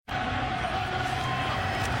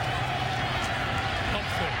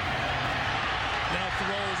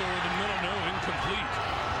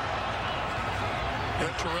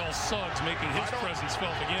Terrell Suggs making his presence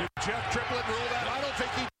felt again. Did Jeff Triplett rule that? I don't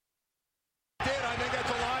think he did. I think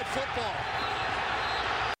that's a live football.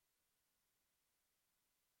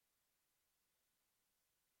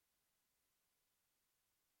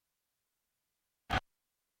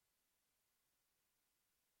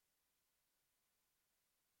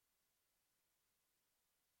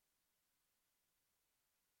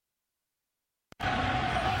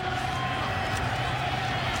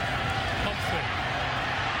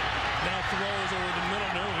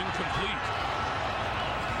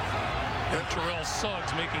 Terrell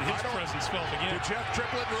Suggs making his presence felt again. Did Jeff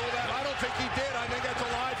Triplett rule that? I don't think he did. I think that's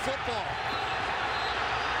a live football.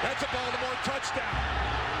 That's a Baltimore touchdown.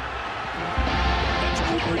 That's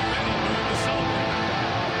Corey Benny doing the celebrating.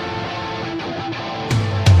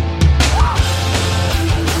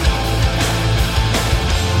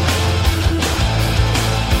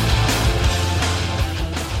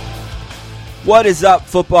 What is up,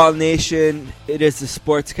 Football Nation? It is the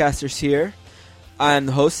Sportscasters here. I'm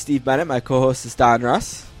the host, Steve Bennett. My co-host is Don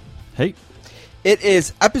Russ. Hey. It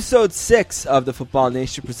is episode 6 of the Football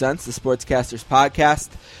Nation Presents, the Sportscasters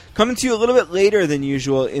podcast. Coming to you a little bit later than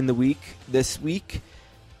usual in the week this week,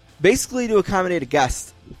 basically to accommodate a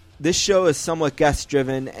guest. This show is somewhat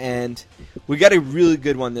guest-driven, and we got a really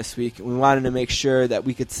good one this week. We wanted to make sure that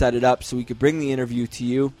we could set it up so we could bring the interview to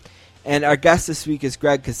you. And our guest this week is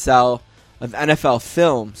Greg Cosell of NFL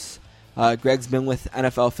Films. Greg's been with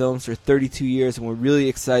NFL Films for 32 years, and we're really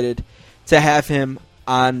excited to have him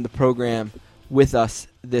on the program with us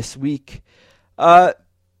this week.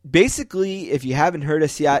 Basically, if you haven't heard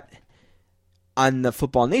us yet on the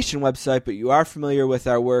Football Nation website, but you are familiar with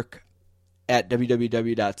our work at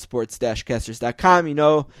www.sports-casters.com, you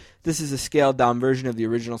know this is a scaled-down version of the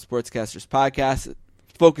original Sportscasters podcast. It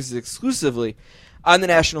focuses exclusively on the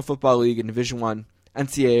National Football League and Division I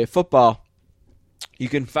NCAA football. You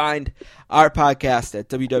can find our podcast at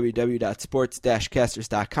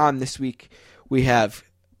www.sports-casters.com. This week we have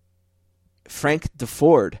Frank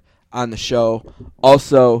DeFord on the show.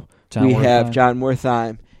 Also, we have John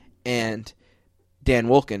Wertheim and Dan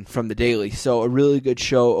Wolken from The Daily. So a really good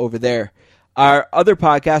show over there. Our other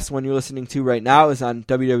podcast, one you're listening to right now, is on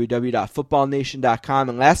www.footballnation.com.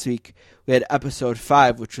 And last week we had episode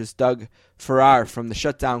 5, which was Doug Farrar from the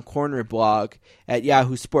Shutdown Corner blog at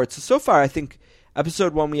Yahoo Sports. So far, I think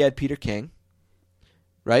episode 1, we had Peter King,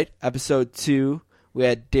 right? Episode 2, we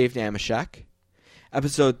had Dave Damashek.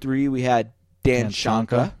 Episode 3, we had Dan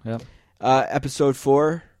Shanka. Yep. Episode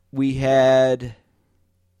 4, we had,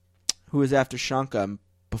 who was after Shanka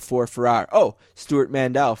before Farrar? Oh, Stuart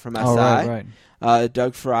Mandel from SI. Oh, right.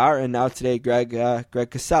 Doug Farrar, and now today Greg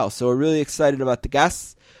Cosell. So we're really excited about the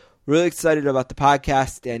guests. Really excited about the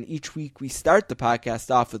podcast, and each week we start the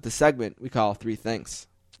podcast off with the segment we call 3 Things.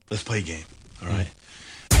 Let's play a game. All right.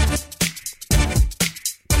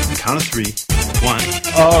 Count of 3. 1.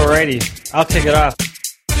 Alrighty. I'll kick it off. 2.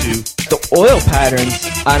 The oil patterns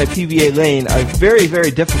on a PBA lane are very,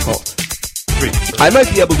 very difficult. 3. I might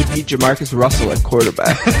be able to beat Jamarcus Russell at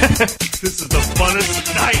quarterback. This is the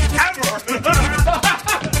funnest night ever.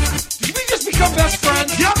 Did we just become best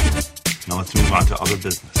friends? Yep. Now let's move on to other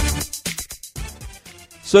business.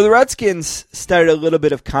 So the Redskins started a little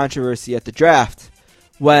bit of controversy at the draft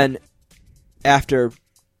when, after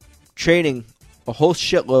trading a whole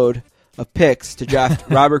shitload of picks to draft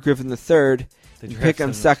Robert Griffin III and pick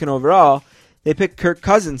him second overall, they picked Kirk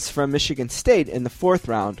Cousins from Michigan State in the 4th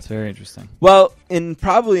round. It's very interesting. Well, in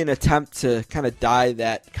probably an attempt to kind of die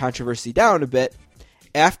that controversy down a bit,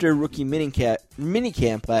 after rookie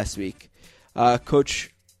minicamp last week,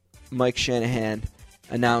 Coach Mike Shanahan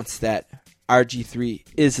announced that RG3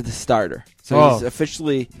 is the starter. So he's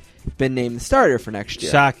officially been named the starter for next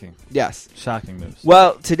year. Shocking. Yes. Shocking news.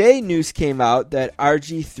 Well, today news came out that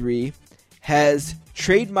RG3 has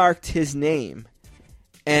trademarked his name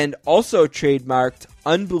and also trademarked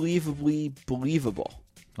Unbelievably Believable.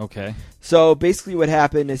 Okay. So basically what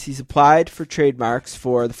happened is he's applied for trademarks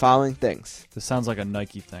for the following things. This sounds like a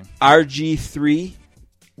Nike thing. RG3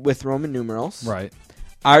 with Roman numerals. Right.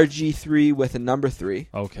 RG3 with a number 3.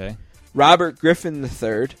 Okay. Robert Griffin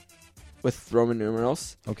III with Roman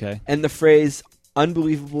numerals. Okay. And the phrase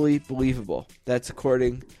unbelievably believable. That's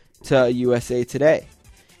according to USA Today.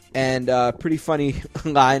 And pretty funny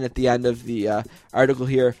line at the end of the article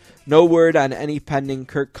here. No word on any pending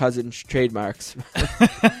Kirk Cousins trademarks.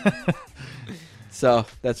 So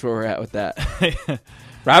that's where we're at with that.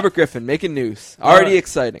 Robert Griffin making news. Already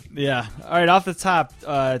exciting. Yeah. All right, off the top,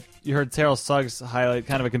 you heard Terrell Suggs highlight,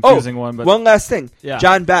 kind of a confusing one. But one last thing. Yeah.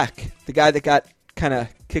 John Beck, the guy that got kind of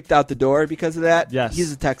kicked out the door because of that. Yes.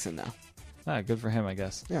 He's a Texan now. Good for him, I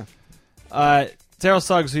guess. Yeah. Terrell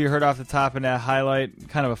Suggs, who you heard off the top in that highlight,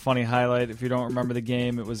 kind of a funny highlight. If you don't remember the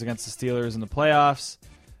game, it was against the Steelers in the playoffs.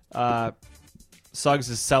 Suggs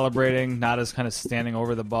is celebrating, not as kind of standing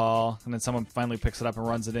over the ball, and then someone finally picks it up and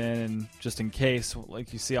runs it in, and just in case,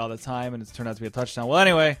 like you see all the time, and it's turned out to be a touchdown. Well,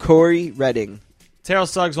 anyway. Corey Redding. Terrell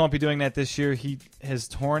Suggs won't be doing that this year. He has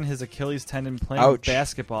torn his Achilles tendon playing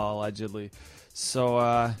basketball, allegedly. So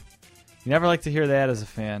you never like to hear that as a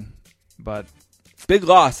fan, but... Big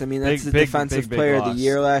loss. I mean, that's the defensive player of the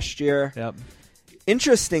year last year. Yep.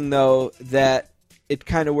 Interesting, though, that it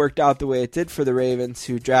kind of worked out the way it did for the Ravens,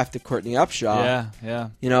 who drafted Courtney Upshaw. Yeah.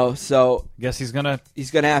 You know, so guess he's gonna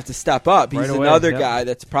have to step up. He's away, another guy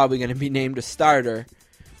that's probably going to be named a starter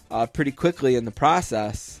pretty quickly in the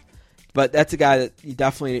process. But that's a guy that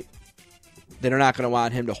they're not going to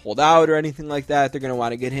want him to hold out or anything like that. They're going to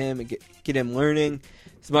want to get him and get him learning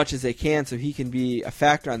as much as they can so he can be a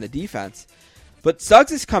factor on the defense. But Suggs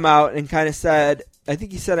has come out and kind of said, I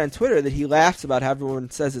think he said on Twitter that he laughs about how everyone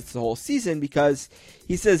says it's the whole season because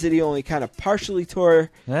he says that he only kind of partially tore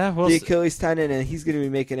the Achilles tendon and he's going to be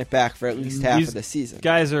making it back for at least half of the season.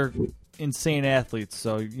 Guys are insane athletes,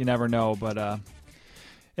 so you never know. But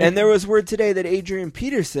and there was word today that Adrian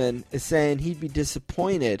Peterson is saying he'd be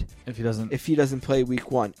disappointed if he doesn't play week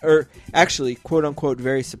 1. Or actually, quote unquote,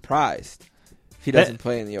 very surprised if he doesn't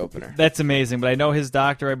play in the opener. That's amazing, but I know his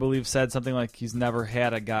doctor, I believe, said something like he's never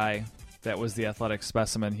had a guy that was the athletic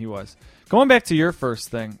specimen he was. Going back to your first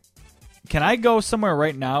thing, can I go somewhere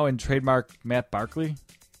right now and trademark Matt Barkley?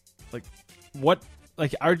 What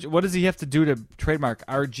does he have to do to trademark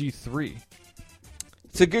RG3?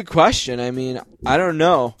 It's a good question. I mean, I don't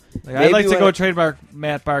know. I'd like to go trademark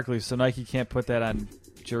Matt Barkley so Nike can't put that on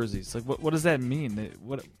jerseys. What does that mean?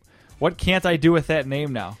 What can't I do with that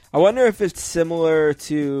name now? I wonder if it's similar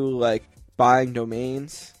to buying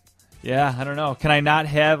domains. Yeah, I don't know. Can I not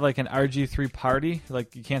have an RG3 party?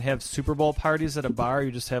 You can't have Super Bowl parties at a bar.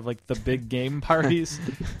 You just have the big game parties.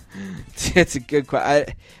 It's a good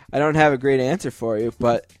question. I don't have a great answer for you,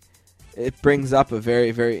 but it brings up a very,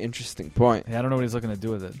 very interesting point. Yeah, I don't know what he's looking to do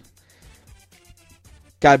with it.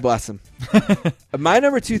 God bless him. My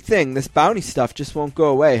number 2 thing, this bounty stuff just won't go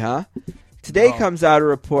away, huh? Today comes out a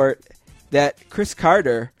report that Chris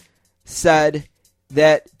Carter said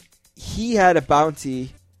that he had a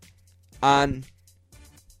bounty on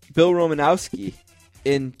Bill Romanowski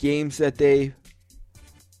in games that they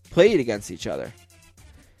played against each other,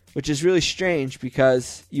 which is really strange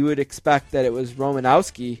because you would expect that it was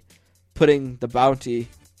Romanowski putting the bounty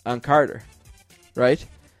on Carter, right?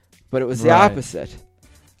 But it was the opposite.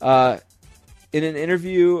 In an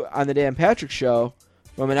interview on the Dan Patrick Show,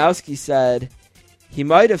 Romanowski said he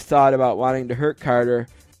might have thought about wanting to hurt Carter,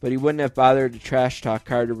 but he wouldn't have bothered to trash talk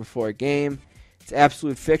Carter before a game. It's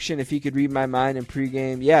absolute fiction. If he could read my mind in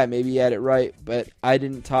pregame, yeah, maybe he had it right, but I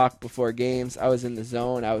didn't talk before games. I was in the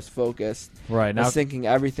zone. I was focused. Right. I was thinking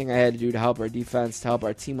everything I had to do to help our defense, to help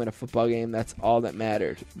our team win a football game. That's all that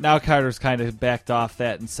mattered. Now Carter's kind of backed off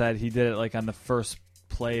that and said he did it on the first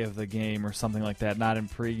play of the game or something like that, not in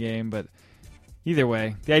pregame, but either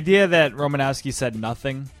way, the idea that Romanowski said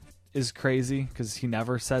nothing is crazy because he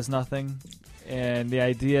never says nothing, and the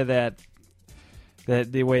idea that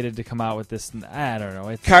they waited to come out with this, I don't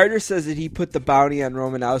know. Carter says that he put the bounty on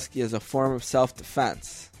Romanowski as a form of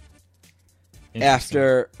self-defense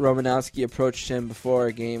after Romanowski approached him before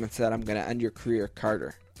a game and said, "I'm going to end your career,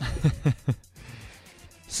 Carter."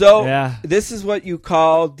 So This is what you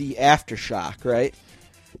call the aftershock, right?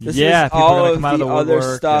 This is all of the other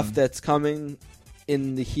stuff that's coming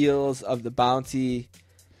in the heels of the bounty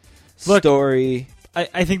story.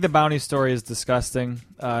 I think the bounty story is disgusting,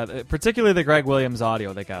 particularly the Greg Williams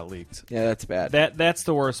audio that got leaked. Yeah, that's bad. That's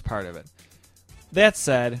the worst part of it. That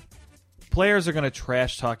said, players are going to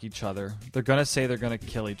trash talk each other. They're going to say they're going to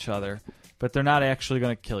kill each other, but they're not actually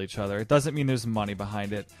going to kill each other. It doesn't mean there's money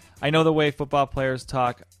behind it. I know the way football players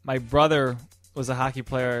talk. My brother was a hockey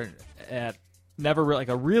player at never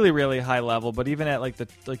a really, really high level, but even at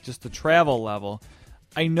just the travel level,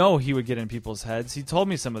 I know he would get in people's heads. He told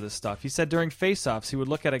me some of this stuff. He said during face-offs, he would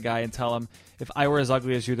look at a guy and tell him, if I were as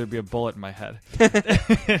ugly as you, there'd be a bullet in my head.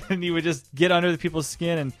 And he would just get under the people's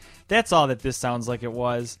skin, and that's all that this sounds like it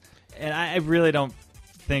was. And I really don't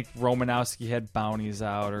think Romanowski had bounties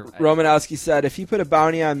out. Romanowski said, if he put a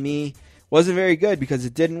bounty on me, wasn't very good because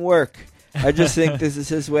it didn't work. I just think this is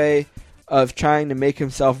his way of trying to make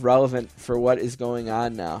himself relevant for what is going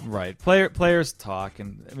on now. Right. Players talk,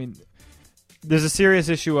 and I mean, there's a serious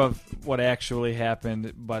issue of what actually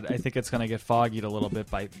happened, but I think it's going to get foggied a little bit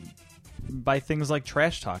by things like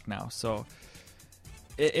trash talk now. So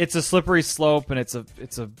it's a slippery slope, and it's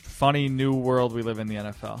a funny new world we live in the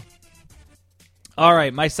NFL. All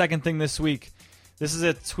right, my second thing this week. This is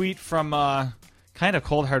a tweet from kind of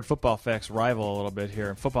Cold Hard Football Facts rival a little bit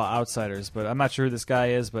here, Football Outsiders, but I'm not sure who this guy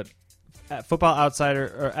is, but Football Outsider,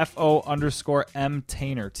 or FO_M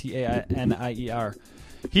Tainer, TANIER.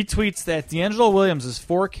 He tweets that D'Angelo Williams is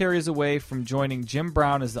 4 carries away from joining Jim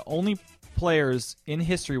Brown as the only players in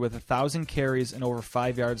history with 1,000 carries and over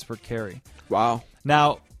 5 yards per carry. Wow.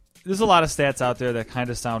 Now, there's a lot of stats out there that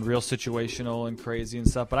kind of sound real situational and crazy and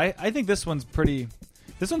stuff, but I think this one's pretty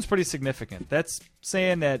significant. That's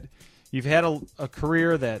saying that you've had a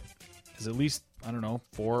career that is at least,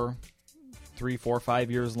 3, 4,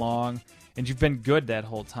 5 years long, and you've been good that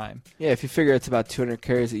whole time. Yeah, if you figure it's about 200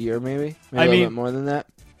 carries a year, maybe a little bit more than that.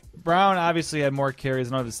 Brown obviously had more carries.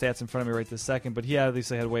 I don't have the stats in front of me right this second, but he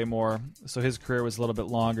obviously had way more, so his career was a little bit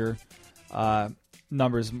longer.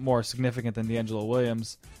 Numbers more significant than D'Angelo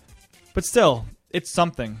Williams. But still, it's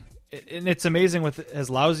something. And it's amazing with as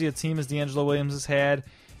lousy a team as D'Angelo Williams has had.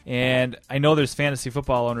 And I know there's fantasy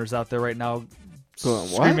football owners out there right now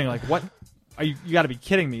screaming like, what? You got to be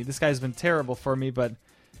kidding me. This guy's been terrible for me, but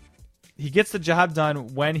he gets the job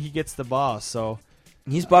done when he gets the ball. So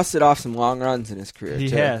he's busted off some long runs in his career, He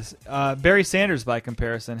has. Barry Sanders, by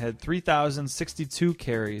comparison, had 3,062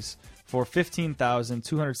 carries for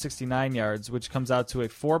 15,269 yards, which comes out to a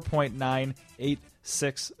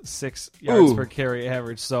 4.9866 yards per carry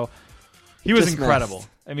average. So he was incredible. Missed.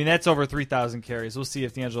 I mean, that's over 3,000 carries. We'll see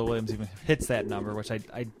if D'Angelo Williams even hits that number, which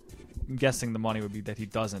I'm guessing the money would be that he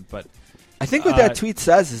doesn't. But I think what that tweet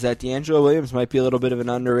says is that D'Angelo Williams might be a little bit of an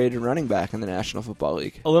underrated running back in the National Football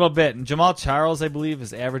League. A little bit. And Jamal Charles, I believe,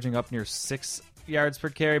 is averaging up near 6 yards per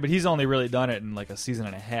carry, but he's only really done it in like a season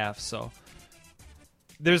and a half. So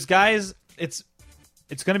there's guys, it's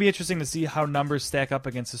going to be interesting to see how numbers stack up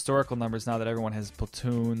against historical numbers now that everyone has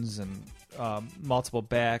platoons and multiple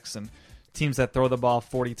backs and teams that throw the ball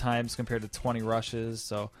 40 times compared to 20 rushes.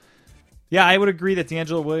 So, yeah, I would agree that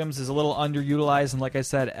D'Angelo Williams is a little underutilized. And like I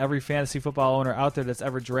said, every fantasy football owner out there that's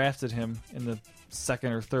ever drafted him in the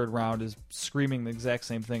second or third round is screaming the exact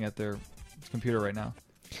same thing at their computer right now.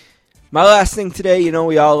 My last thing today,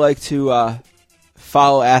 we all like to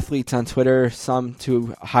follow athletes on Twitter, some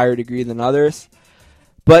to a higher degree than others.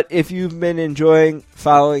 But if you've been enjoying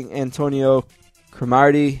following Antonio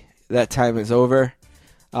Cromartie, that time is over.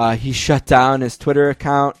 He shut down his Twitter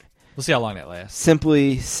account. We'll see how long that lasts.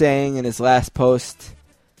 Simply saying in his last post,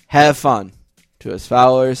 have fun, to his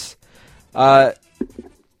followers.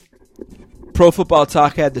 Pro Football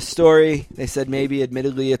Talk had the story. They said maybe,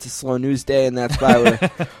 admittedly, it's a slow news day, and that's why we're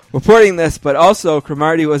reporting this. But also,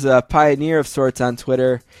 Cromartie was a pioneer of sorts on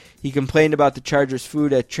Twitter. He complained about the Chargers'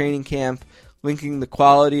 food at training camp, linking the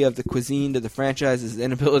quality of the cuisine to the franchise's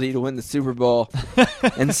inability to win the Super Bowl.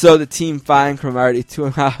 And so the team fined Cromartie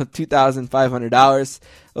 $2,500.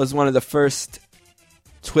 It was one of the first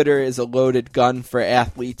Twitter is a loaded gun for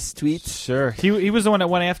athletes tweets. Sure. He was the one that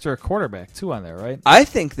went after a quarterback, too, on there, right? I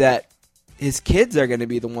think that his kids are going to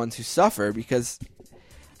be the ones who suffer, because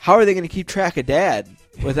how are they going to keep track of Dad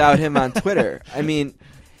without him on Twitter? I mean,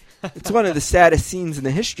 it's one of the saddest scenes in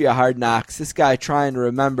the history of Hard Knocks, this guy trying to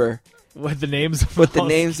remember with the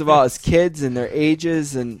names of all his kids and their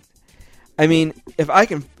ages. And I mean,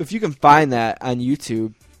 if you can find that on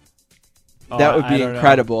YouTube, that would be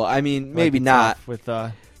incredible. I mean, maybe not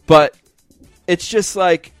but it's just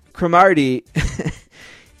like Cromartie.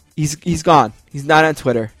 he's gone. He's not on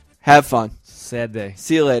Twitter. Have fun. Sad day.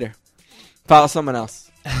 See you later. Follow someone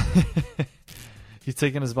else. He's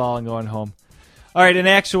taking his ball and going home. All right, in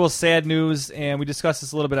actual sad news, and we discussed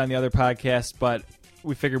this a little bit on the other podcast, but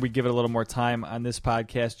we figured we'd give it a little more time on this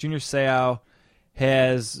podcast. Junior Seau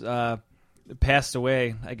has passed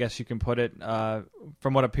away, I guess you can put it,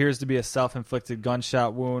 from what appears to be a self-inflicted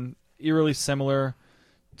gunshot wound, eerily similar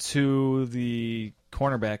to the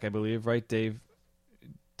cornerback, I believe, right, Dave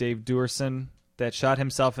Duerson, that shot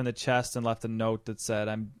himself in the chest and left a note that said,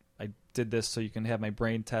 I did this so you can have my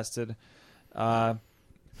brain tested. The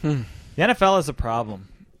NFL is a problem,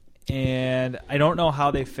 and I don't know how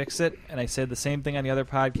they fix it, and I said the same thing on the other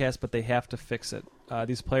podcast, but they have to fix it.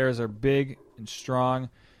 These players are big and strong.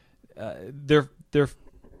 They're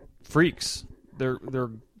freaks. They're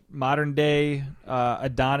modern day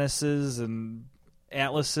Adonises and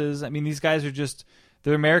Atlases. I mean, these guys are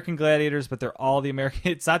they're American gladiators, but they're all the American.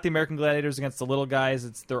 It's not the American gladiators against the little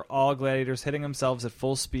guys. They're all gladiators hitting themselves at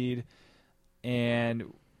full speed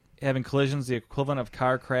and having collisions the equivalent of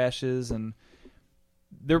car crashes, and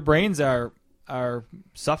their brains are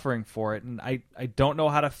suffering for it. And I don't know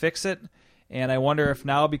how to fix it. And I wonder if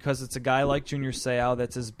now, because it's a guy like Junior Seau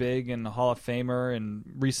that's as big and a Hall of Famer and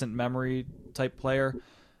recent memory type player,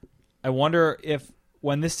 I wonder if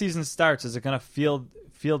when this season starts, is it going to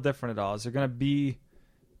feel different at all? Is there going to be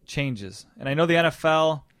changes? And I know the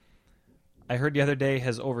NFL, I heard the other day,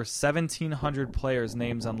 has over 1,700 players'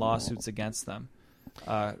 names on lawsuits against them.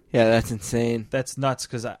 Yeah, that's insane. That's nuts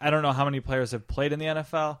because I don't know how many players have played in the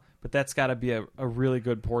NFL, but that's got to be a really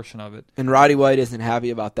good portion of it. And Roddy White isn't happy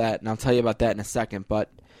about that, and I'll tell you about that in a second. But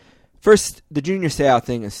first, the Junior Seau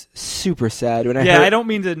thing is super sad. I don't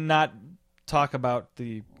mean to not talk about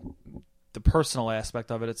the personal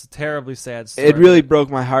aspect of it. It's a terribly sad story. It really broke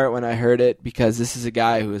my heart when I heard it because this is a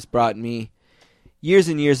guy who has brought me years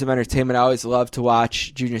and years of entertainment. I always loved to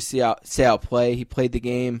watch Junior Seau play. He played the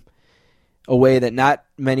game a way that not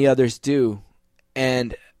many others do.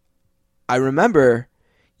 And I remember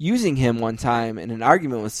using him one time in an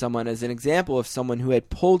argument with someone as an example of someone who had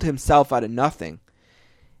pulled himself out of nothing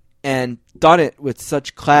and done it with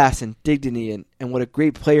such class and dignity and what a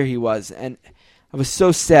great player he was. And I was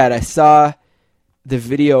so sad. I saw the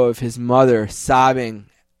video of his mother sobbing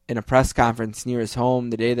in a press conference near his home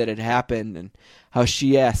the day that it happened and how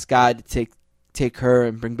she asked God to take her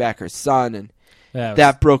and bring back her son. And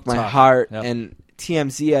that broke my heart. Yep. And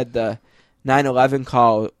TMZ had the 9/11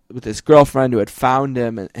 call with his girlfriend who had found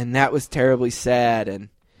him, and that was terribly sad. And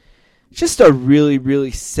just a really,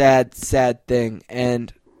 really sad thing.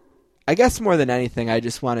 And I guess more than anything, I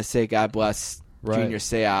just want to say God bless Junior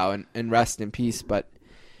Seau and rest in peace. But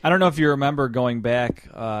I don't know if you remember going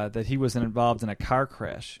back that he was involved in a car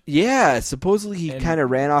crash. Yeah, supposedly he kind of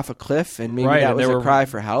ran off a cliff, and maybe that was a cry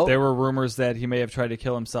for help. There were rumors that he may have tried to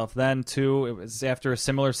kill himself then, too. It was after a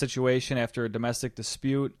similar situation, after a domestic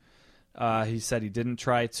dispute. He said he didn't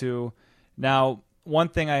try to. Now, one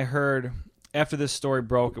thing I heard after this story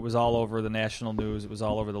broke, it was all over the national news. It was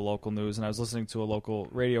all over the local news, and I was listening to a local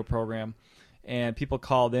radio program. And people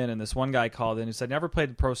called in, and this one guy called in who said never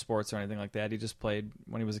played pro sports or anything like that. He just played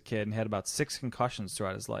when he was a kid and had about 6 concussions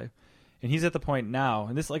throughout his life. And he's at the point now,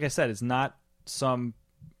 and this, like I said, is not some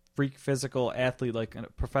freak physical athlete like a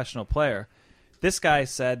professional player. This guy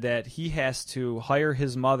said that he has to hire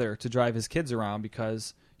his mother to drive his kids around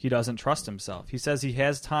because he doesn't trust himself. He says he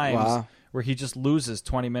has times where he just loses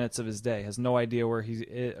 20 minutes of his day, has no idea where he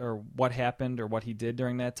or what happened or what he did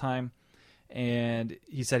during that time. And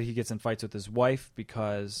he said he gets in fights with his wife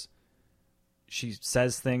because she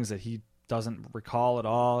says things that he doesn't recall at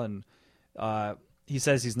all. And he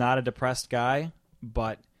says he's not a depressed guy,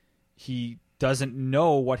 but he doesn't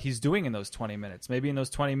know what he's doing in those 20 minutes. Maybe in those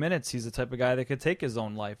 20 minutes, he's the type of guy that could take his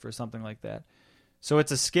own life or something like that. So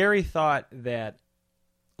it's a scary thought that,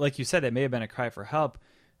 like you said, that may have been a cry for help.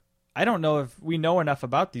 I don't know if we know enough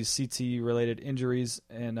about these CTE-related injuries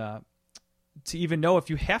and to even know if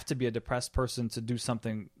you have to be a depressed person to do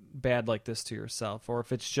something bad like this to yourself, or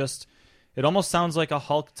if it's just, it almost sounds like a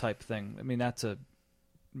Hulk type thing. I mean, not to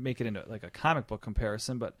make it into like a comic book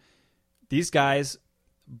comparison, but these guys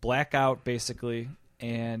black out basically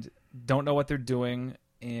and don't know what they're doing.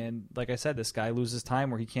 And like I said, this guy loses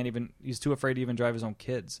time where he's too afraid to even drive his own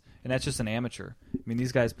kids. And that's just an amateur. I mean,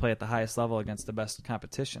 these guys play at the highest level against the best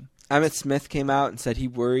competition. Emmitt Smith came out and said he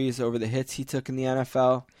worries over the hits he took in the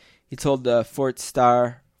NFL. He told the Fort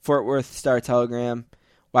Worth Star-Telegram,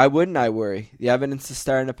 "Why wouldn't I worry? The evidence is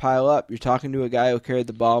starting to pile up. You're talking to a guy who carried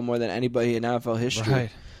the ball more than anybody in NFL history. Right.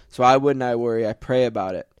 So why wouldn't I worry? I pray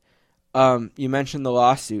about it." You mentioned the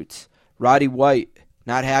lawsuits. Roddy White,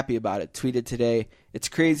 not happy about it, tweeted today, "It's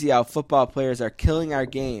crazy how football players are killing our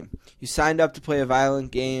game. You signed up to play a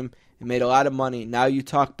violent game and made a lot of money. Now you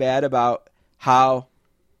talk bad about how..."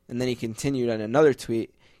 And then he continued on another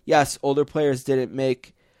tweet, "Yes, older players didn't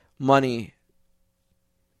make money.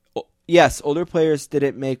 Yes, older players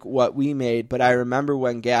didn't make what we made, but I remember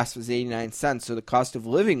when gas was 89 cents, so the cost of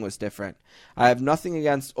living was different. I have nothing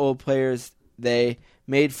against old players. They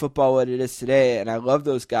made football what it is today, and I love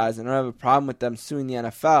those guys. I don't have a problem with them suing the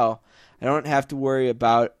NFL. I don't have to worry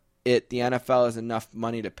about it. The NFL has enough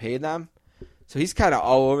money to pay them." So he's kind of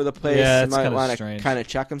all over the place. Yeah, he might want to kind of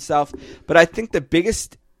check himself. But I think the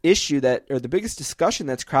biggest the biggest discussion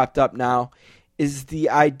that's cropped up now is the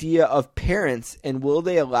idea of parents and will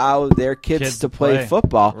they allow their kids to play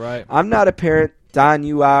football. Right. I'm not a parent. Don,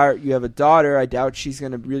 you are. You have a daughter. I doubt she's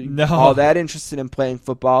going to really be all that interested in playing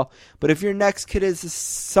football. But if your next kid is a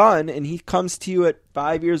son and he comes to you at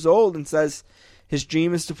 5 years old and says his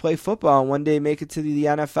dream is to play football and one day make it to the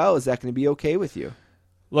NFL, is that going to be okay with you?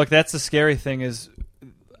 Look, that's the scary thing is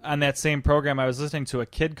on that same program I was listening to, a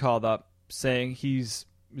kid called up saying he's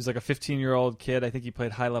like a 15-year-old kid. I think he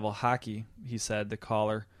played high-level hockey, he said, the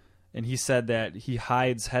caller. And he said that he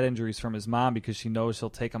hides head injuries from his mom because she knows he'll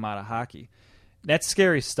take him out of hockey. That's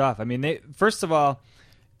scary stuff. I mean, first of all,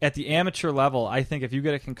 at the amateur level, I think if you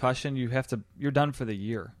get a concussion, you're done for the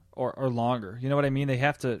year or longer. You know what I mean? They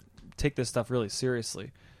have to take this stuff really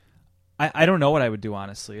seriously. I don't know what I would do,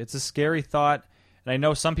 honestly. It's a scary thought, and I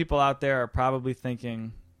know some people out there are probably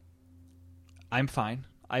thinking, I'm fine.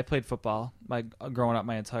 I played football growing up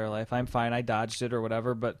my entire life. I'm fine. I dodged it or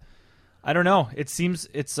whatever, but I don't know. It seems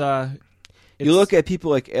it's you look at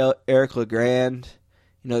people like Eric LeGrand,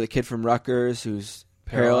 the kid from Rutgers who's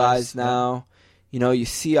paralyzed now. You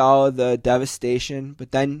see all of the devastation,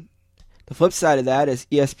 but then the flip side of that is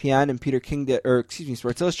ESPN and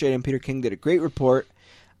Sports Illustrated and Peter King did a great report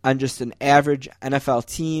on just an average NFL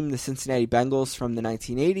team, the Cincinnati Bengals from the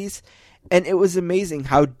 1980s, and it was amazing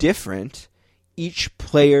how different each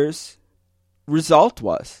player's result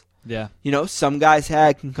was. Yeah. Some guys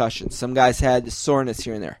had concussions, some guys had the soreness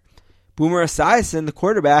here and there. Boomer Esiason, the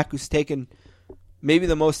quarterback who's taken maybe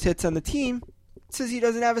the most hits on the team, says he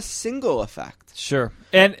doesn't have a single effect. Sure.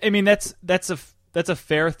 And I mean that's a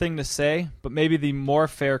fair thing to say, but maybe the more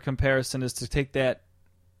fair comparison is to take that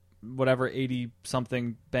whatever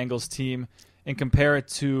 80-something Bengals team and compare it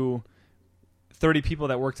to 30 people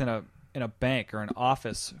that worked in a bank or an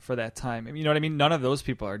office for that time. You know what I mean? None of those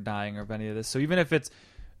people are dying of any of this. So even if it's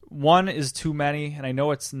one is too many, and I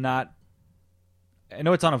know it's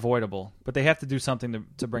unavoidable, but they have to do something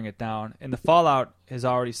to bring it down. And the fallout has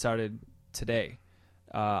already started today.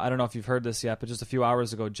 I don't know if you've heard this yet, but just a few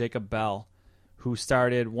hours ago, Jacob Bell, who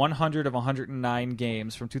started 100 of 109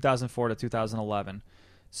 games from 2004 to 2011.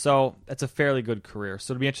 So that's a fairly good career.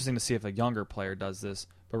 So it'll be interesting to see if a younger player does this,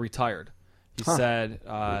 but retired. He said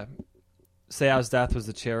Seau's death was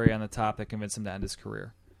the cherry on the top that convinced him to end his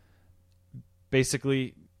career.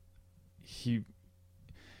 Basically,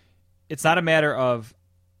 it's not a matter of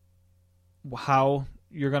how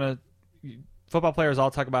you're going to... Football players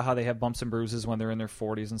all talk about how they have bumps and bruises when they're in their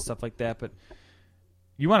 40s and stuff like that, but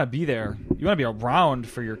you want to be there. You want to be around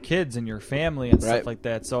for your kids and your family and stuff like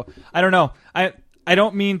that. So I don't know. I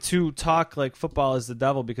don't mean to talk like football is the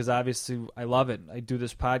devil, because obviously I love it. I do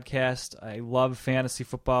this podcast. I love fantasy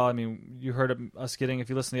football. I mean, you heard of us getting, if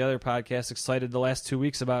you listen to the other podcasts, excited the last 2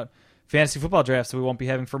 weeks about fantasy football drafts that we won't be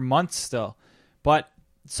having for months still. But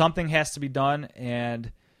something has to be done,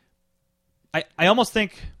 and I almost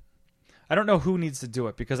think, I don't know who needs to do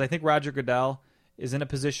it, because I think Roger Goodell is in a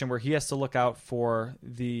position where he has to look out for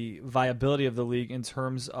the viability of the league in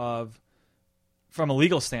terms of, from a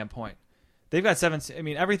legal standpoint. They've got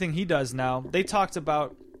everything he does now, they talked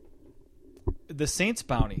about the Saints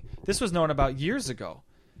bounty. This was known about years ago,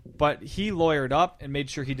 but he lawyered up and made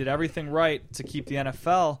sure he did everything right to keep the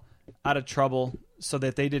NFL out of trouble so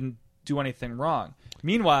that they didn't do anything wrong.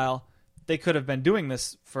 Meanwhile, they could have been doing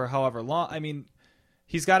this for however long. I mean,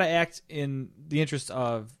 he's got to act in the interest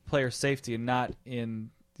of player safety and not in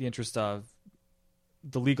the interest of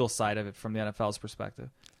the legal side of it from the NFL's perspective.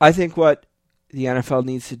 I think what the NFL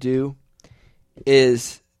needs to do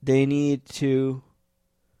is they need to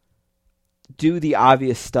do the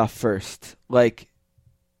obvious stuff first. Like,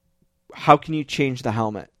 how can you change the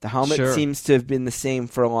helmet? The helmet seems to have been the same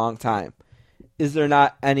for a long time. Is there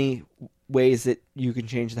not any ways that you can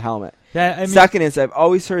change the helmet? Yeah, I mean, second is, I've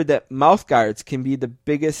always heard that mouth guards can be the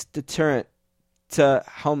biggest deterrent to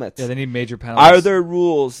helmets. Yeah, they need major penalties. Are there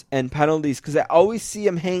rules and penalties? Because I always see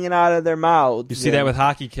them hanging out of their mouths. You see that with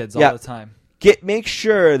hockey kids all the time. Make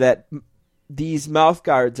sure that these mouth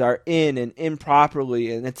guards are in and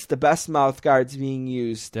improperly, and it's the best mouth guards being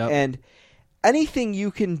used. Yep. And anything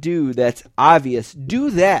you can do that's obvious, do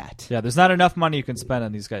that. Yeah, there's not enough money you can spend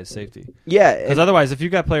on these guys' safety. Yeah. Because otherwise, if you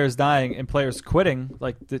got players dying and players quitting,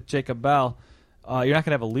 like Jacob Bell, you're not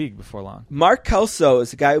going to have a league before long. Mark Kelso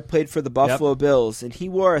is a guy who played for the Buffalo Bills, and he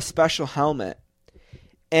wore a special helmet.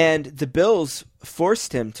 And the Bills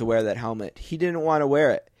forced him to wear that helmet. He didn't want to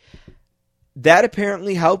wear it. That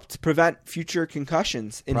apparently helped prevent future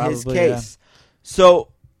concussions in his case. Yeah. So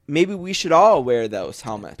maybe we should all wear those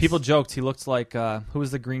helmets. People joked he looked like who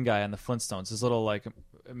was the green guy on the Flintstones? His little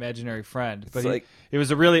imaginary friend. But it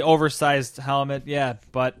was a really oversized helmet. Yeah,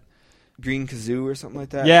 but Green Kazoo or something like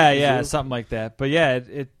that. Yeah, something like that. But yeah,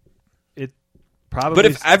 it probably. But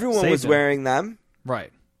if everyone was wearing them,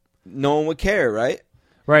 right, no one would care, right?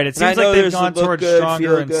 Right. It seems like they've gone towards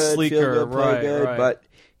stronger and sleeker. Right. But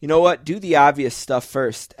you know what? Do the obvious stuff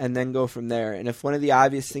first and then go from there. And if one of the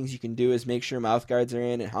obvious things you can do is make sure mouth guards are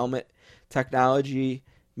in and helmet technology,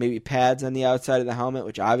 maybe pads on the outside of the helmet,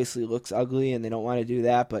 which obviously looks ugly and they don't want to do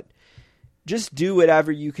that, but just do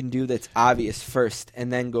whatever you can do that's obvious first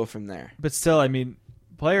and then go from there. But still, I mean,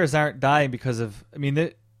 players aren't dying because of, I mean,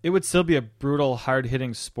 it would still be a brutal,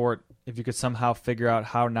 hard-hitting sport if you could somehow figure out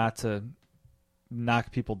how not to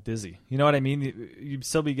knock people dizzy. You know what I mean? You'd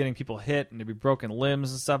still be getting people hit and there'd be broken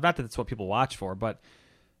limbs and stuff. Not that it's what people watch for, but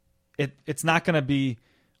it's not going to be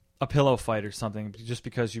a pillow fight or something just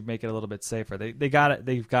because you make it a little bit safer. They've got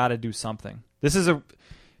to do something. This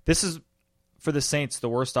is for the Saints the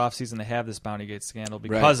worst offseason to have this Bounty Gate scandal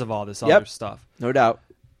because of all this other stuff. No doubt.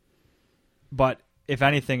 But if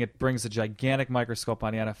anything, it brings a gigantic microscope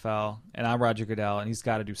on the NFL, and I'm Roger Goodell, and he's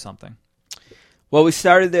got to do something. Well, we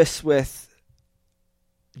started this with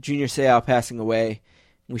Junior Seau passing away.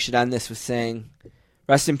 We should end this with saying,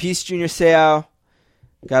 rest in peace, Junior Seau.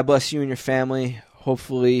 God bless you and your family.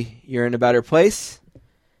 Hopefully you're in a better place.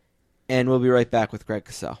 And we'll be right back with Greg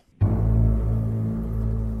Cosell.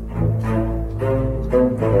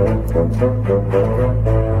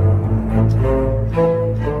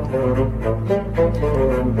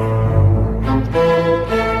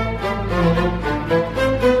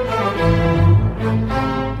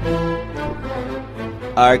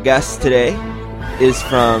 Our guest today is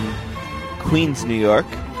from Queens, New York,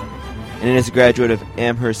 and is a graduate of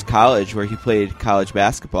Amherst College, where he played college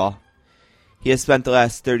basketball. He has spent the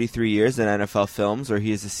last 33 years in NFL Films, where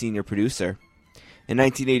he is a senior producer. In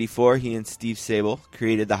 1984, he and Steve Sable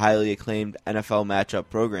created the highly acclaimed NFL Matchup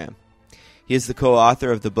program. He is the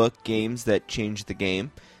co-author of the book Games That Changed the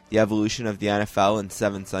Game, The Evolution of the NFL in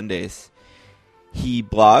 7 Sundays. He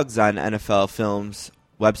blogs on NFL Films'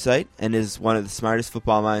 website and is one of the smartest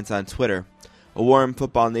football minds on Twitter. A warm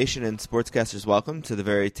football nation and sportscasters welcome to the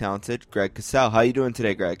very talented Greg Cosell. How are you doing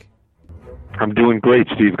today, Greg? I'm doing great,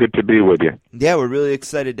 Steve. Good to be with you. Yeah, we're really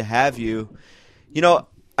excited to have you. You know,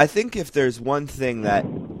 I think if there's one thing that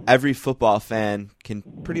every football fan can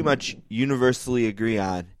pretty much universally agree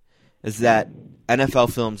on is that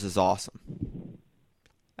NFL Films is awesome.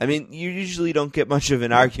 I mean, you usually don't get much of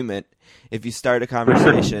an argument if you start a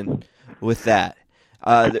conversation with that.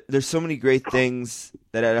 There's so many great things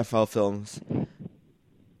that NFL Films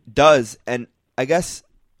does, and I guess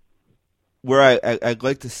where I'd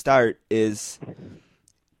like to start is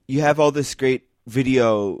you have all this great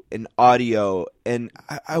video and audio, and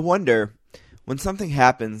I wonder, when something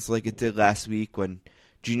happens like it did last week when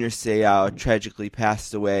Junior Seau tragically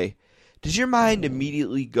passed away, does your mind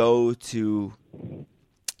immediately go to,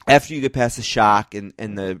 after you get past the shock and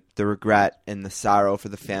the regret and the sorrow for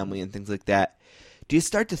the family and things like that, do you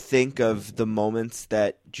start to think of the moments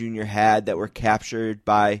that Junior had that were captured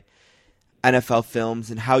by NFL Films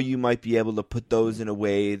and how you might be able to put those in a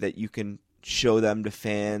way that you can show them to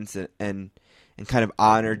fans and kind of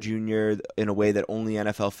honor Junior in a way that only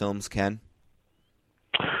NFL Films can?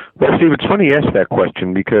 Well, Steve, it's funny you ask that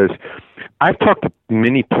question because I've talked to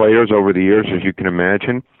many players over the years, as you can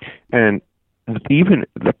imagine, and even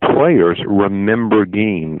the players remember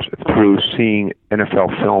games through seeing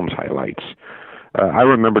NFL Films highlights. I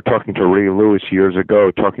remember talking to Ray Lewis years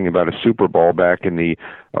ago, talking about a Super Bowl back in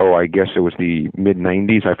I guess it was the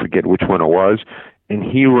mid-'90s. I forget which one it was. And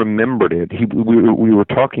he remembered it. We were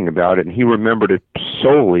talking about it, and he remembered it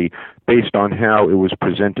solely based on how it was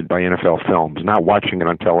presented by NFL Films, not watching it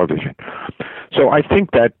on television. So I think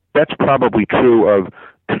that's probably true of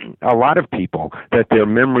a lot of people, that their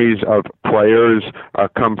memories of players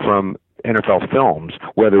come from NFL Films,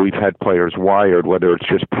 whether we've had players wired, whether it's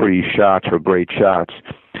just pretty shots or great shots.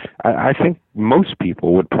 I think most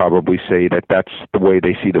people would probably say that that's the way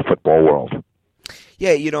they see the football world.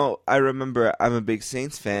 Yeah, you know, I remember, I'm a big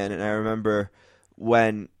Saints fan, and I remember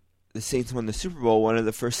when the Saints won the Super Bowl, one of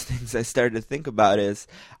the first things I started to think about is,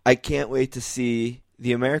 I can't wait to see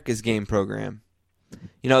the America's Game program.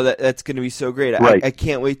 You know, that's going to be so great. Right. I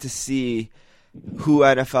can't wait to see who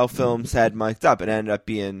NFL Films had mic'd up. It ended up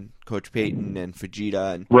being Coach Payton and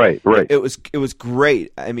Fujita. And right. It was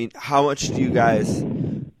great. I mean, how much do you guys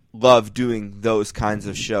love doing those kinds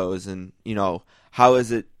of shows? And, you know, how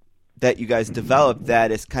is it that you guys developed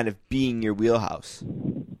that as kind of being your wheelhouse?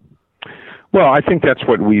 Well, I think that's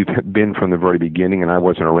what we've been from the very beginning, and I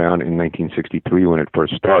wasn't around in 1963 when it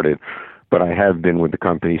first started, but I have been with the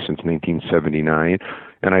company since 1979,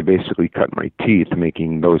 and I basically cut my teeth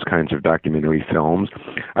making those kinds of documentary films.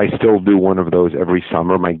 I still do one of those every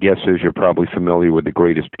summer. My guess is you're probably familiar with the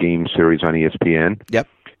Greatest Game series on ESPN. Yep.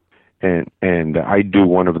 And I do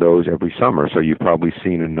one of those every summer, so you've probably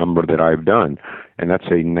seen a number that I've done. And that's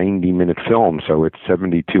a 90-minute film, so it's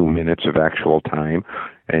 72 minutes of actual time,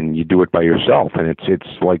 and you do it by yourself. And it's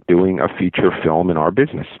like doing a feature film in our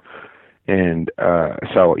business. And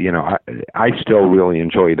so, you know, I still really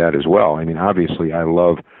enjoy that as well. I mean, obviously, I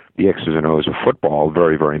love the X's and O's of football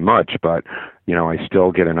very, very much, but, you know, I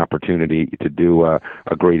still get an opportunity to do a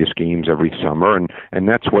Greatest Games every summer, and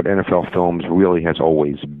that's what NFL Films really has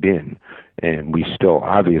always been. and we still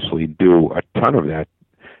obviously do a ton of that,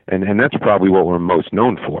 and that's probably what we're most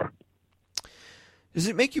known for. Does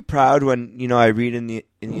it make you proud when, I read in the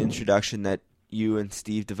introduction that you and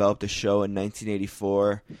Steve developed a show in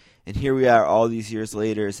 1984, and here we are all these years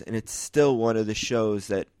later, and it's still one of the shows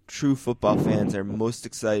that true football fans are most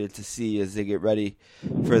excited to see as they get ready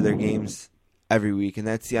for their games every week, and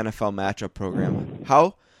that's the NFL Matchup Program.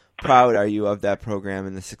 How proud are you of that program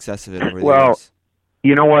and the success of it over the years?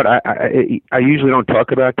 You know what? I usually don't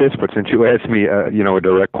talk about this, but since you asked me, a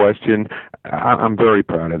direct question, I'm very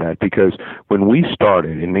proud of that, because when we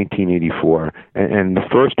started in 1984, and the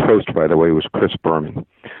first host, by the way, was Chris Berman,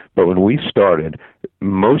 but when we started,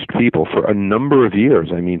 most people for a number of years,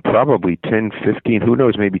 probably 10, 15, who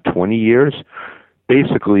knows, maybe 20 years,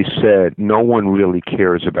 basically said no one really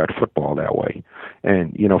cares about football that way.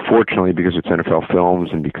 And, fortunately, because it's NFL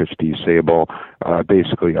Films and because Steve Sabol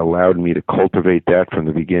basically allowed me to cultivate that from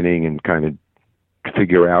the beginning and kind of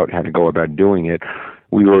figure out how to go about doing it,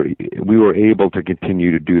 we were able to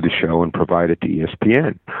continue to do the show and provide it to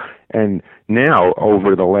ESPN. And now,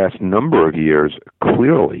 over the last number of years,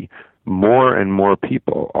 clearly, more and more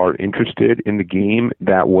people are interested in the game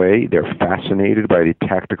that way. They're fascinated by the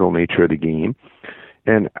tactical nature of the game.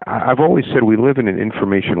 And I've always said we live in an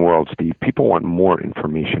information world, Steve. People want more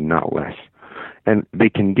information, not less. And they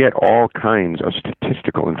can get all kinds of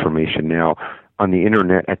statistical information now on the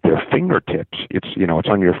internet at their fingertips. It's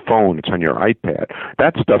on your phone, it's on your iPad.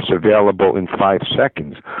 That stuff's available in 5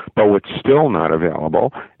 seconds. But what's still not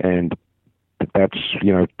available, and that's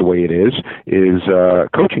the way it is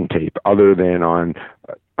coaching tape, other than on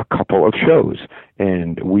a couple of shows.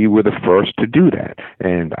 And we were the first to do that.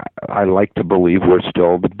 And I like to believe we're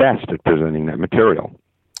still the best at presenting that material.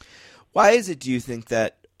 Why is it, do you think,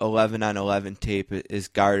 that 11-on-11 tape is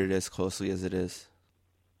guarded as closely as it is?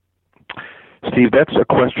 Steve, that's a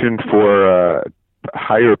question for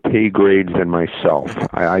higher pay grades than myself.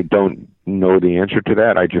 I don't know the answer to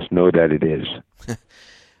that. I just know that it is.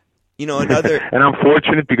 Another and I'm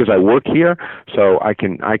fortunate because I work here, so I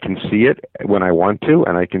can see it when I want to,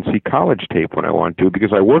 and I can see college tape when I want to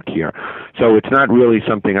because I work here. So it's not really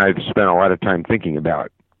something I've spent a lot of time thinking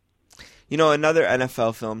about. Another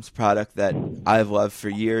NFL Films product that I've loved for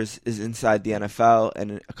years is Inside the NFL,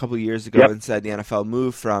 and a couple of years ago, Inside the NFL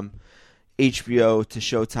moved from HBO to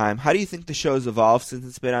Showtime. How do you think the show's evolved since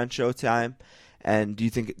it's been on Showtime? And do you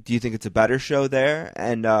think it's a better show there?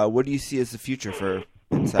 And what do you see as the future for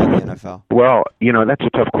Inside the NFL? Well, that's a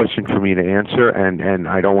tough question for me to answer, and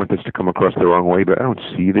I don't want this to come across the wrong way, but I don't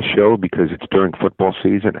see the show because it's during football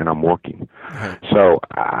season and I'm working. Right. So,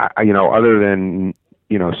 other than,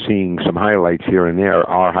 seeing some highlights here and there,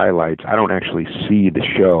 our highlights, I don't actually see the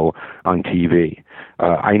show on TV.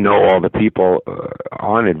 I know all the people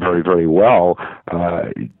on it very, very well.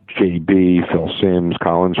 JB, Phil Simms,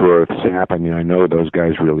 Collinsworth, Sapp. I know those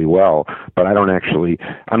guys really well, but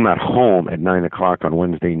I'm not home at 9 o'clock on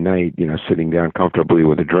Wednesday night, sitting down comfortably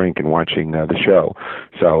with a drink and watching the show.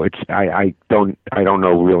 So I don't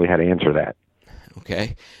know really how to answer that.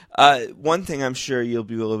 Okay. One thing I'm sure you'll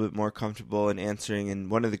be a little bit more comfortable in answering, and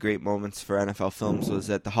one of the great moments for NFL Films was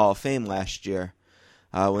at the Hall of Fame last year.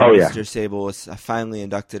 When Mr. Sabol was finally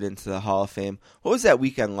inducted into the Hall of Fame. What was that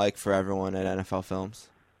weekend like for everyone at NFL Films?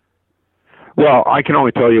 Well, I can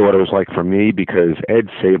only tell you what it was like for me because Ed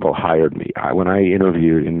Sabol hired me. When I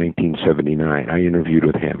interviewed in 1979, I interviewed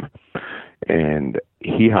with him. And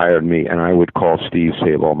he hired me, and I would call Steve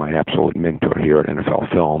Sabol my absolute mentor here at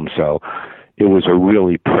NFL Films. So it was a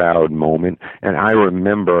really proud moment. And I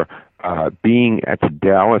remember being at the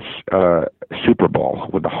Dallas Super Bowl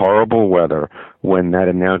with the horrible weather when that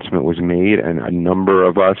announcement was made, and a number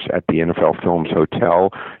of us at the NFL Films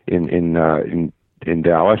Hotel in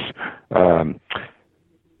Dallas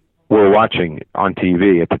were watching on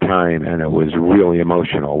TV at the time, and it was really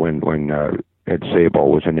emotional when Ed Sabol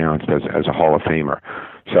was announced as a Hall of Famer.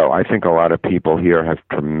 So I think a lot of people here have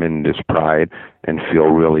tremendous pride and feel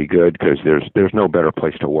really good because there's no better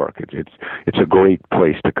place to work. It's a great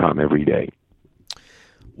place to come every day.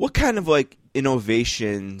 What kind of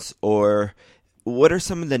innovations, or what are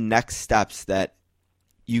some of the next steps that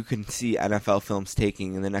you can see NFL Films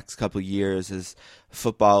taking in the next couple of years as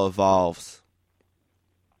football evolves?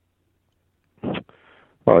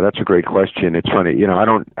 Well, that's a great question. It's funny, I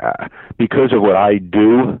don't because of what I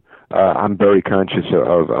do. I'm very conscious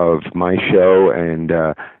of my show and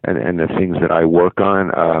the things that I work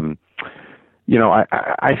on.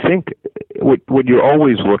 I think what you're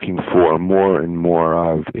always looking for more and more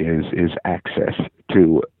of is access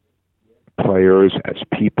to players as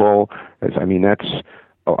people. That's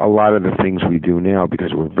a lot of the things we do now,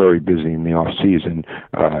 because we're very busy in the off season,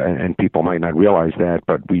 and people might not realize that,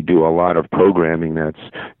 but we do a lot of programming that's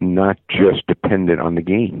not just dependent on the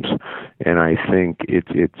games. And I think it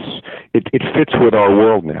fits with our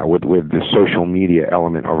world now, with the social media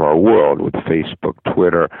element of our world, with Facebook,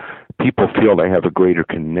 Twitter. People feel they have a greater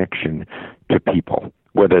connection to people,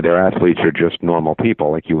 whether they're athletes or just normal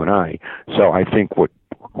people like you and I. So I think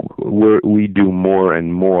we do more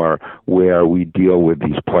and more where we deal with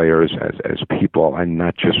these players as people and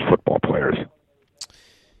not just football players.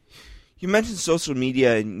 You mentioned social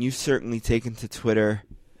media, and you've certainly taken to Twitter.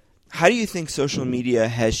 How do you think social media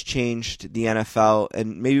has changed the NFL,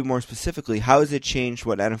 and maybe more specifically, how has it changed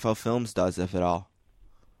what NFL Films does, if at all?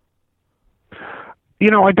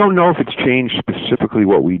 I don't know if it's changed specifically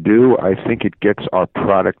what we do. I think it gets our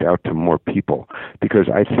product out to more people, because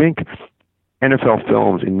I think NFL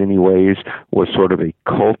Films in many ways was sort of a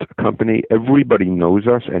cult company. Everybody knows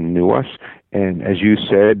us and knew us. And as you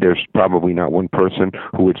said, there's probably not one person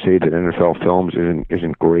who would say that NFL Films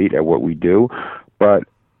isn't great at what we do. But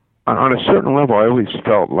on a certain level, I always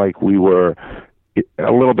felt like we were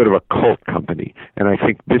a little bit of a cult company. And I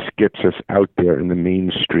think this gets us out there in the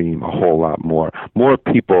mainstream a whole lot more. More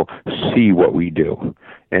people see what we do.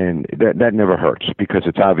 And that never hurts, because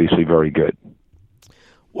it's obviously very good.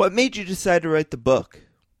 What made you decide to write the book?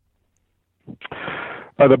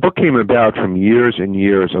 The book came about from years and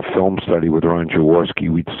years of film study with Ron Jaworski.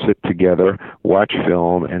 We'd sit together, watch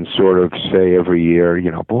film, and sort of say every year,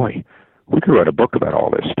 boy, we could write a book about all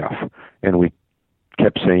this stuff. And we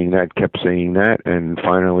kept saying that, and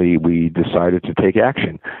finally we decided to take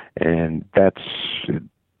action. And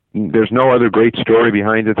there's no other great story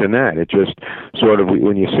behind it than that. It just sort of,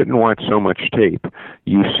 when you sit and watch so much tape,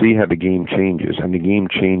 you see how the game changes, and the game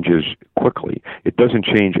changes quickly. It doesn't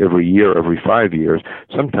change every year, every 5 years.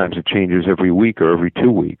 Sometimes it changes every week or every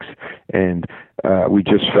 2 weeks. And we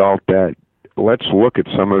just felt that let's look at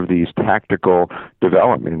some of these tactical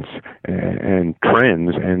developments and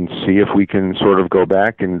trends and see if we can sort of go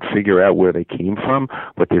back and figure out where they came from,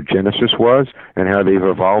 what their genesis was, and how they've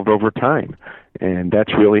evolved over time. And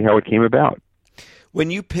that's really how it came about. When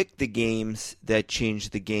you picked the games that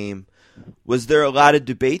changed the game, was there a lot of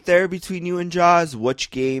debate there between you and Jaws?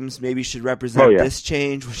 Which games maybe should represent this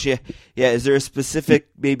change? Is there a specific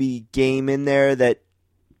maybe game in there that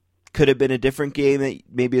could have been a different game, that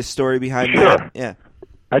maybe a story behind that? Yeah.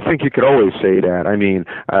 I think you could always say that. I mean,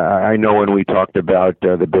 I know when we talked about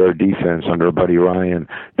the Bear defense under Buddy Ryan,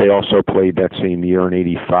 they also played that same year in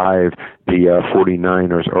 '85, the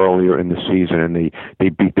 49ers earlier in the season, and they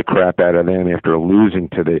beat the crap out of them after losing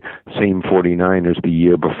to the same 49ers the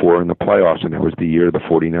year before in the playoffs, and that was the year the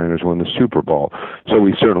 49ers won the Super Bowl. So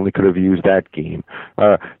we certainly could have used that game.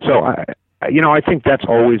 I think that's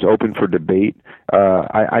always open for debate.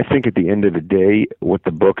 I think at the end of the day, what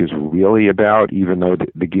the book is really about, even though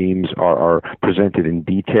the games are presented in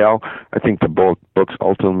detail, I think the book's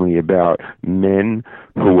ultimately about men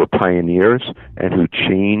who were pioneers and who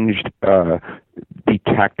changed the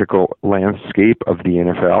tactical landscape of the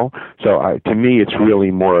NFL. So to me, it's really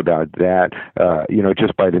more about that.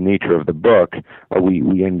 Just by the nature of the book,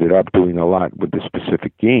 we ended up doing a lot with the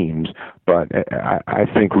specific games. But I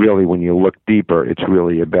think really when you look deeper, it's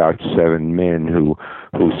really about 7 men who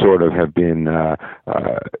sort of have been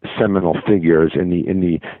seminal figures in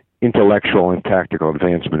the intellectual and tactical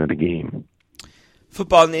advancement of the game.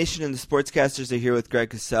 Football Nation and the Sportscasters are here with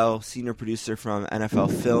Greg Cosell, senior producer from NFL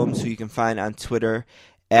Films, who you can find on Twitter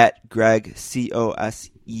at Greg, Cosell.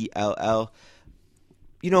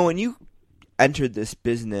 When you entered this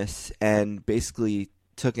business and basically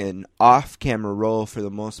took an off-camera role for the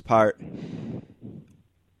most part,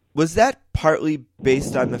 was that partly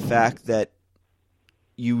based on the fact that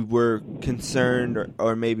you were concerned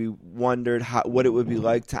or maybe wondered what it would be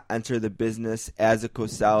like to enter the business as a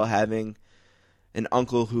Cosell, having an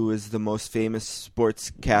uncle who is the most famous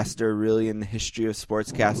sportscaster really in the history of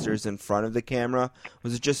sportscasters in front of the camera?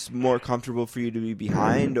 Was it just more comfortable for you to be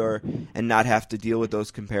behind and not have to deal with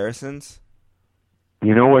those comparisons?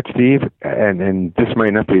 You know what, Steve? And this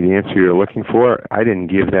might not be the answer you're looking for. I didn't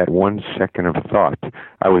give that 1 second of thought.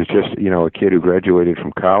 I was just, a kid who graduated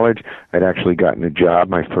from college. I'd actually gotten a job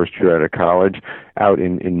my first year out of college out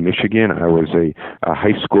in Michigan. I was a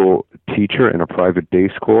high school teacher in a private day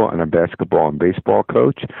school and a basketball and baseball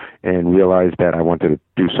coach, and realized that I wanted to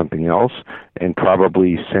do something else, and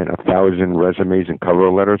probably sent 1,000 resumes and cover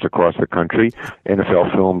letters across the country.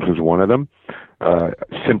 NFL Films was one of them.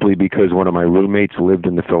 Simply because one of my roommates lived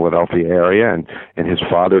in the Philadelphia area, and his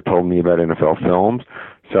father told me about NFL Films.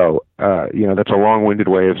 So, that's a long-winded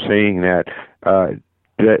way of saying that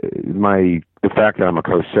the fact that I'm a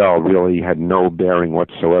Cosell really had no bearing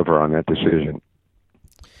whatsoever on that decision.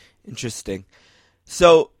 Interesting.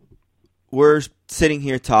 So we're sitting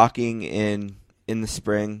here talking in the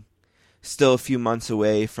spring, still a few months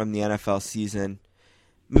away from the NFL season.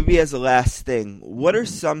 Maybe as a last thing, what are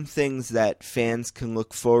some things that fans can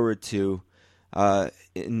look forward to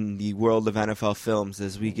in the world of NFL films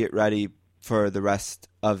as we get ready for the rest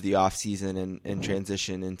of the offseason and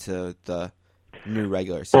transition into the new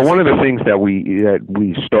regular season? Well, one of the things that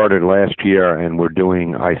we started last year, and we're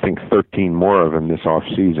doing, I think, 13 more of them this off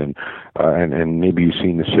season, and maybe you've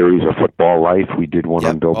seen the series of Football Life. We did one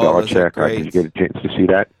on Bill Belichick. Did you get a chance to see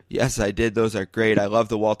that? Yes, I did. Those are great. I love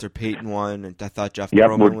the Walter Payton one, and I thought Jeff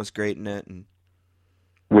Pearlman was great in it. And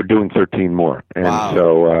we're doing 13 more, and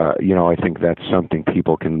so I think that's something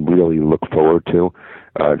people can really look forward to.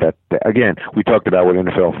 That again, we talked about what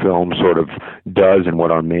NFL Film sort of does and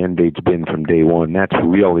what our mandate's been from day one. That's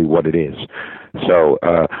really what it is. So,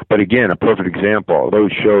 but again, a perfect example.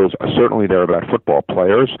 Those shows certainly they're about football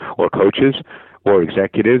players or coaches or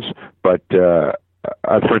executives, but for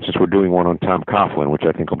instance, we're doing one on Tom Coughlin, which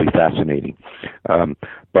I think will be fascinating.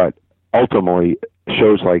 But ultimately,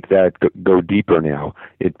 shows like that go deeper now.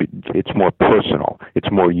 It's more personal.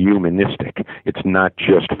 It's more humanistic. It's not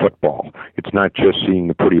just football. It's not just seeing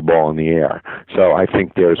the pretty ball in the air. So I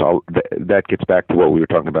think that gets back to what we were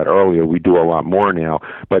talking about earlier. We do a lot more now,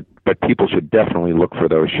 but people should definitely look for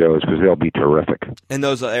those shows because they'll be terrific. And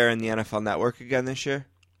those will air in the NFL Network again this year?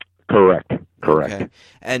 Correct. Okay.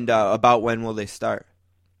 And about when will they start?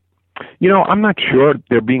 I'm not sure.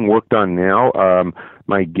 They're being worked on now.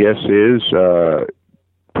 My guess is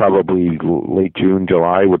probably late June,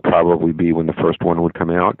 July would probably be when the first one would come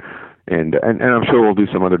out. And I'm sure we'll do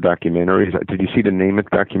some other documentaries. Did you see the Namath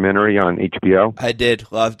documentary on HBO? I did.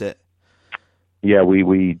 Loved it. Yeah,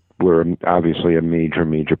 we were obviously a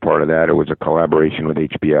major part of that. It was a collaboration with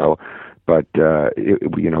HBO. But,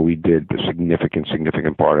 we did a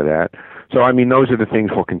significant part of that. So, I mean, those are the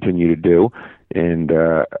things we'll continue to do. And,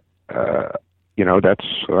 that's,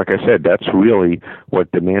 like I said, that's really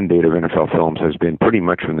what the mandate of NFL Films has been pretty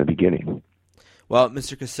much from the beginning. Well,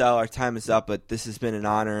 Mr. Cosell, our time is up, but this has been an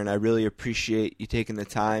honor, and I really appreciate you taking the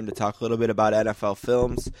time to talk a little bit about NFL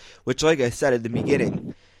Films, which, like I said at the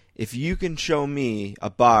beginning, if you can show me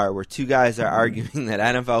a bar where two guys are arguing that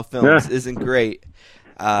NFL Films isn't great,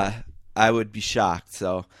 I would be shocked.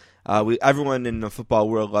 So everyone in the football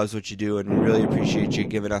world loves what you do, and we really appreciate you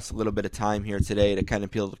giving us a little bit of time here today to kind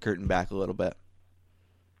of peel the curtain back a little bit.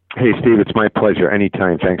 Hey, Steve, it's my pleasure.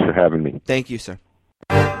 Anytime. Thanks for having me. Thank you, sir.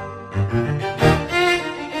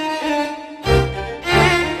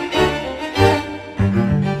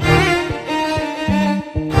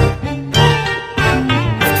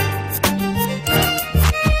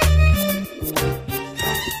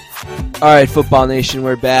 All right, Football Nation,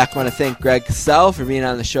 we're back. I want to thank Greg Cosell for being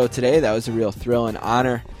on the show today. That was a real thrill and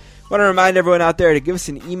honor. I want to remind everyone out there to give us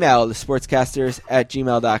an email to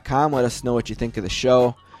sportscasters@gmail.com. Let us know what you think of the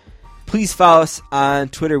show. Please follow us on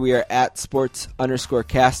Twitter. We are at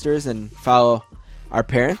sports_casters, and follow our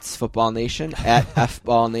parents, Football Nation, at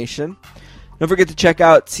FBallNation. Don't forget to check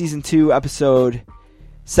out Season 2, Episode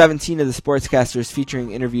 17 of the Sportscasters,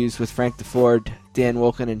 featuring interviews with Frank DeFord, Dan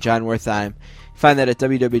Wolken, and John Wertheim. Find that at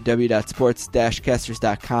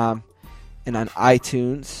www.sports-casters.com and on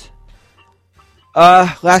iTunes.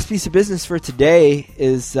 Last piece of business for today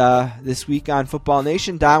is this week on Football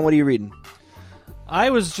Nation. Don, what are you reading? I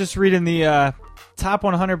was just reading the top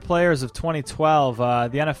 100 players of 2012.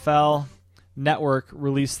 The NFL Network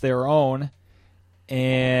released their own,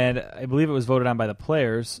 and I believe it was voted on by the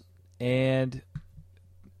players. And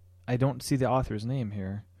I don't see the author's name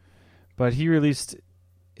here, but he released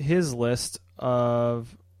his list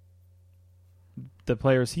of the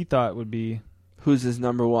players he thought would be. Who's his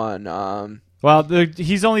number one? Well,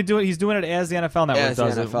 he's doing it as the NFL Network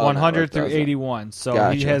does it, 100 through 81. So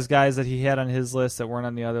gotcha. He has guys that he had on his list that weren't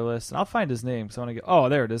on the other list. And I'll find his name. So I want to go. Oh,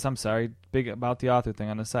 there it is. I'm sorry. Big about the author thing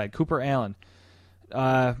on the side. Cooper Allen.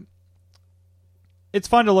 It's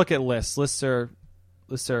fun to look at lists. Lists are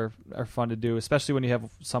fun to do, especially when you have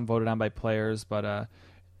some voted on by players. But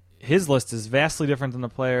his list is vastly different than the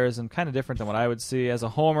players and kind of different than what I would see. As a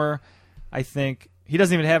homer, I think he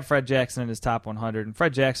doesn't even have Fred Jackson in his top 100. And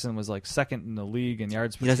Fred Jackson was like second in the league in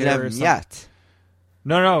yards per carry. He doesn't have him yet.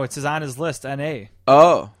 No, it's on his list, NA.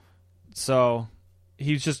 Oh. So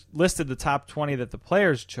he's just listed the top 20 that the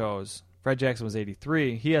players chose. Fred Jackson was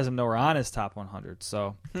 83. He has him nowhere on his top 100.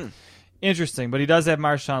 So interesting. But he does have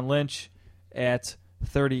Marshawn Lynch at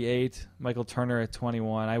 38, Michael Turner at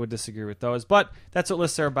 21. I would disagree with those, but that's what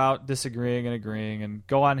lists are about, disagreeing and agreeing, and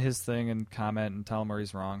go on his thing and comment and tell him where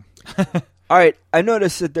he's wrong. All right, I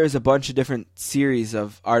noticed that there's a bunch of different series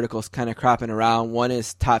of articles kind of cropping around. One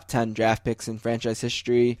is top 10 draft picks in franchise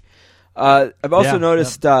history. I've also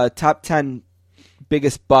noticed top 10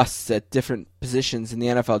 biggest busts at different positions in the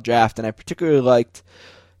NFL draft, and I particularly liked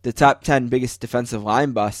the top 10 biggest defensive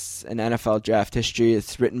line busts in NFL draft history.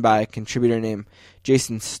 It's written by a contributor named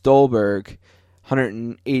Jason Stolberg,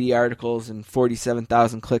 180 articles and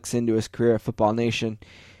 47,000 clicks into his career at Football Nation.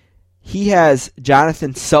 He has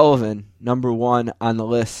Jonathan Sullivan, number 1 on the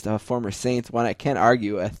list, a former Saints, one I can't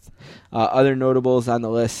argue with. Other notables on the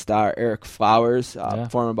list are Eric Flowers,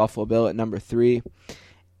 former Buffalo Bill, at number 3.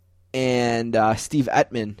 And Steve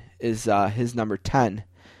Ettman is his number 10.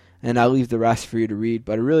 And I'll leave the rest for you to read.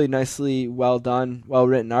 But a really nicely well done,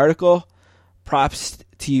 well-written article. Props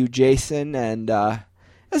to you, Jason. And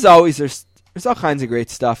as always, there's all kinds of great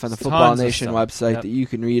stuff on the Football Nation website that you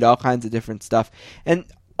can read, all kinds of different stuff. And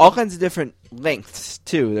all kinds of different lengths,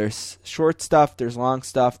 too. There's short stuff, there's long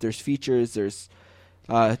stuff, there's features, there's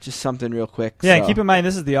just something real quick. Yeah, and keep in mind,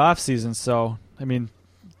 this is the off-season, so, I mean,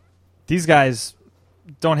 these guys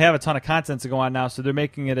don't have a ton of content to go on now, so they're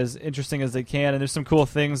making it as interesting as they can, and there's some cool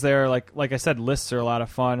things there. Like I said, lists are a lot of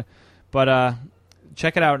fun. But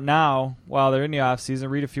check it out now while they're in the off-season.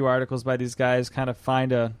 Read a few articles by these guys, kind of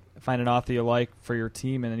find an author you like for your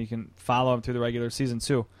team, and then you can follow them through the regular season,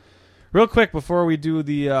 too. Real quick, before we do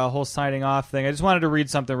the whole signing off thing, I just wanted to read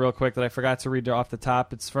something real quick that I forgot to read off the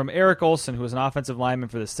top. It's from Eric Olson, who is an offensive lineman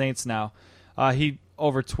for the Saints now. He,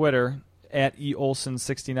 over Twitter, at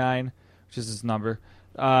eolson69, which is his number.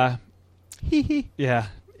 Yeah.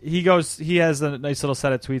 He has a nice little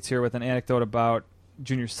set of tweets here with an anecdote about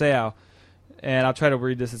Junior Seau. And I'll try to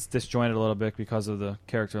read this. It's disjointed a little bit because of the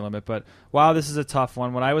character limit. But, wow, this is a tough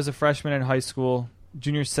one. When I was a freshman in high school,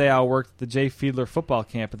 Junior Seau worked at the Jay Fiedler football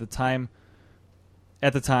camp. At the time,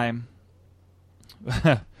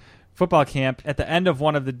 football camp, at the end of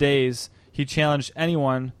one of the days, he challenged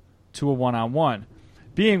anyone to a one-on-one.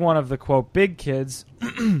 Being one of the, quote, big kids,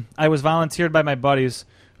 I was volunteered by my buddies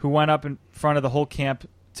who went up in front of the whole camp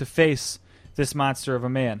to face this monster of a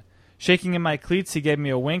man. Shaking in my cleats, he gave me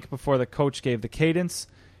a wink before the coach gave the cadence,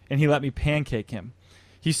 and he let me pancake him.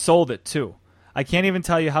 He sold it, too. I can't even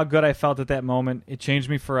tell you how good I felt at that moment. It changed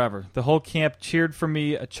me forever. The whole camp cheered for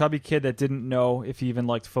me, a chubby kid that didn't know if he even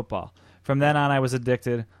liked football. From then on, I was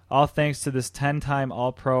addicted, all thanks to this 10-time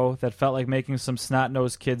All-Pro that felt like making some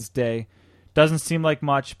snot-nosed kid's day. Doesn't seem like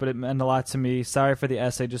much, but it meant a lot to me. Sorry for the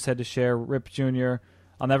essay, just had to share. Rip Jr.,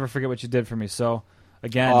 I'll never forget what you did for me. So,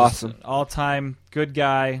 again, awesome. All-time good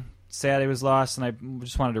guy. Sad he was lost, and I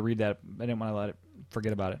just wanted to read that. I didn't want to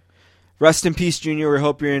forget about it. Rest in peace, Junior. We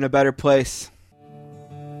hope you're in a better place.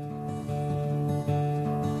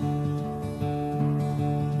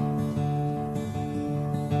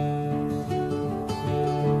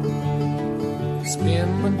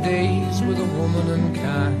 Spend my days with a woman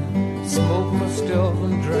unkind, smoke my stuff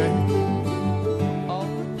and drink.